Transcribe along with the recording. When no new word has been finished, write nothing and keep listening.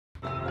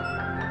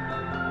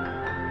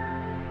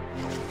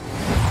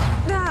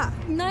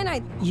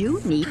Night-night.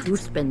 You need to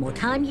spend more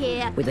time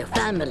here with your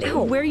family.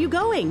 Oh, where are you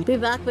going? Be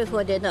back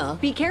before dinner.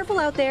 Be careful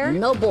out there.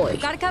 No boy.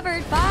 Got it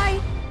covered. Bye.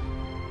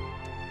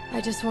 I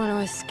just want to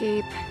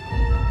escape.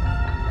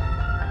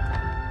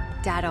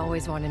 Dad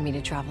always wanted me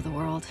to travel the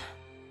world.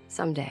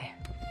 Someday.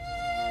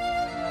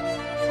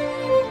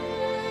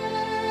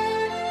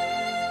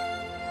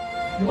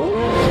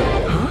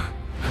 Huh?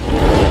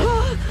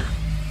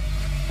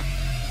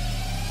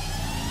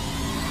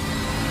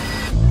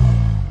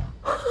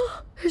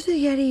 There's a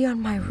Yeti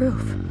on my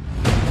roof.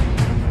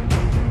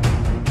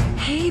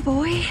 Hey,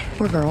 boy.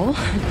 Or girl.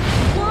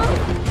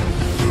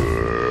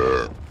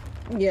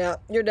 Yeah,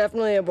 you're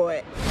definitely a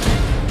boy.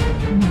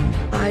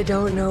 I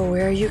don't know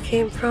where you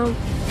came from.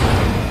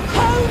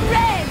 Code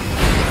Red!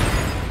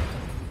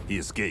 He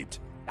escaped.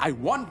 I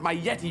want my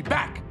Yeti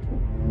back!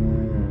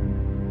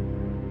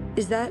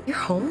 Is that your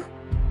home?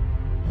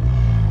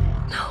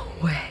 No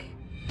way.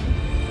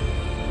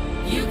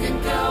 You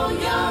can go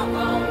your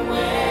own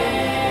way.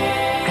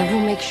 I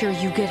will make sure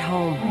you get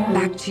home,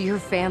 back to your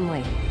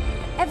family.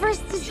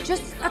 Everest is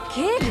just a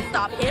kid.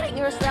 Stop hitting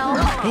yourself.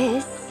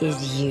 This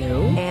is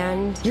you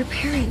and your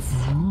parents.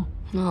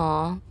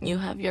 Aw, you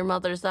have your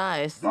mother's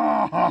eyes. There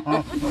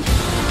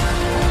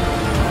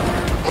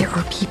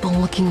are people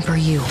looking for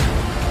you.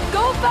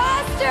 Go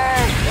faster!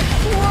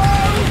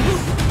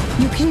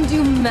 Whoa! You can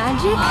do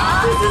magic?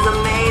 This is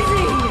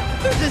amazing!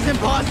 This is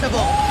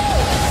impossible!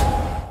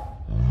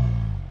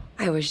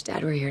 I wish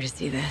Dad were here to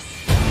see this.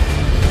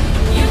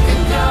 You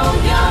can go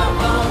your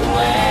own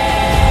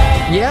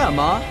way. Yeah,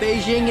 Ma.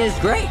 Beijing is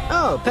great.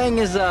 Oh, Peng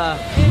is,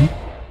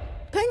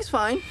 Peng's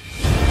fine.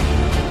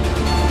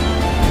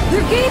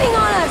 They're gaining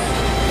on us!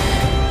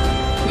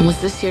 Was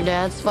this your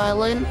dad's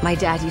violin? My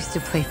dad used to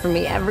play for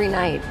me every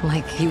night.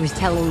 Like he was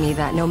telling me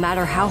that no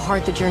matter how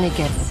hard the journey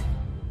gets,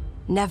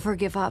 never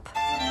give up.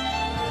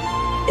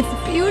 It's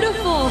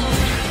beautiful!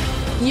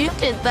 You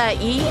did that,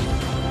 Yi.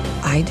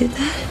 I did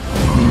that?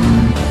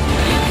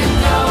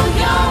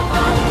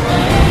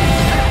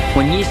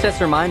 When Yi sets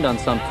her mind on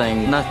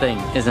something, nothing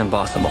is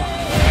impossible.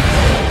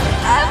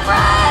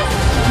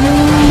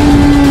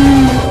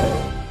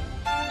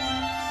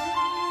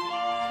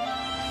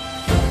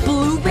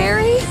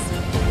 Blueberries?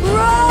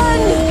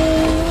 Run!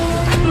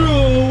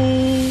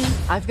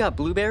 I've got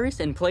blueberries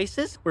in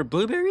places where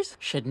blueberries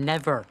should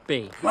never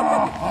be.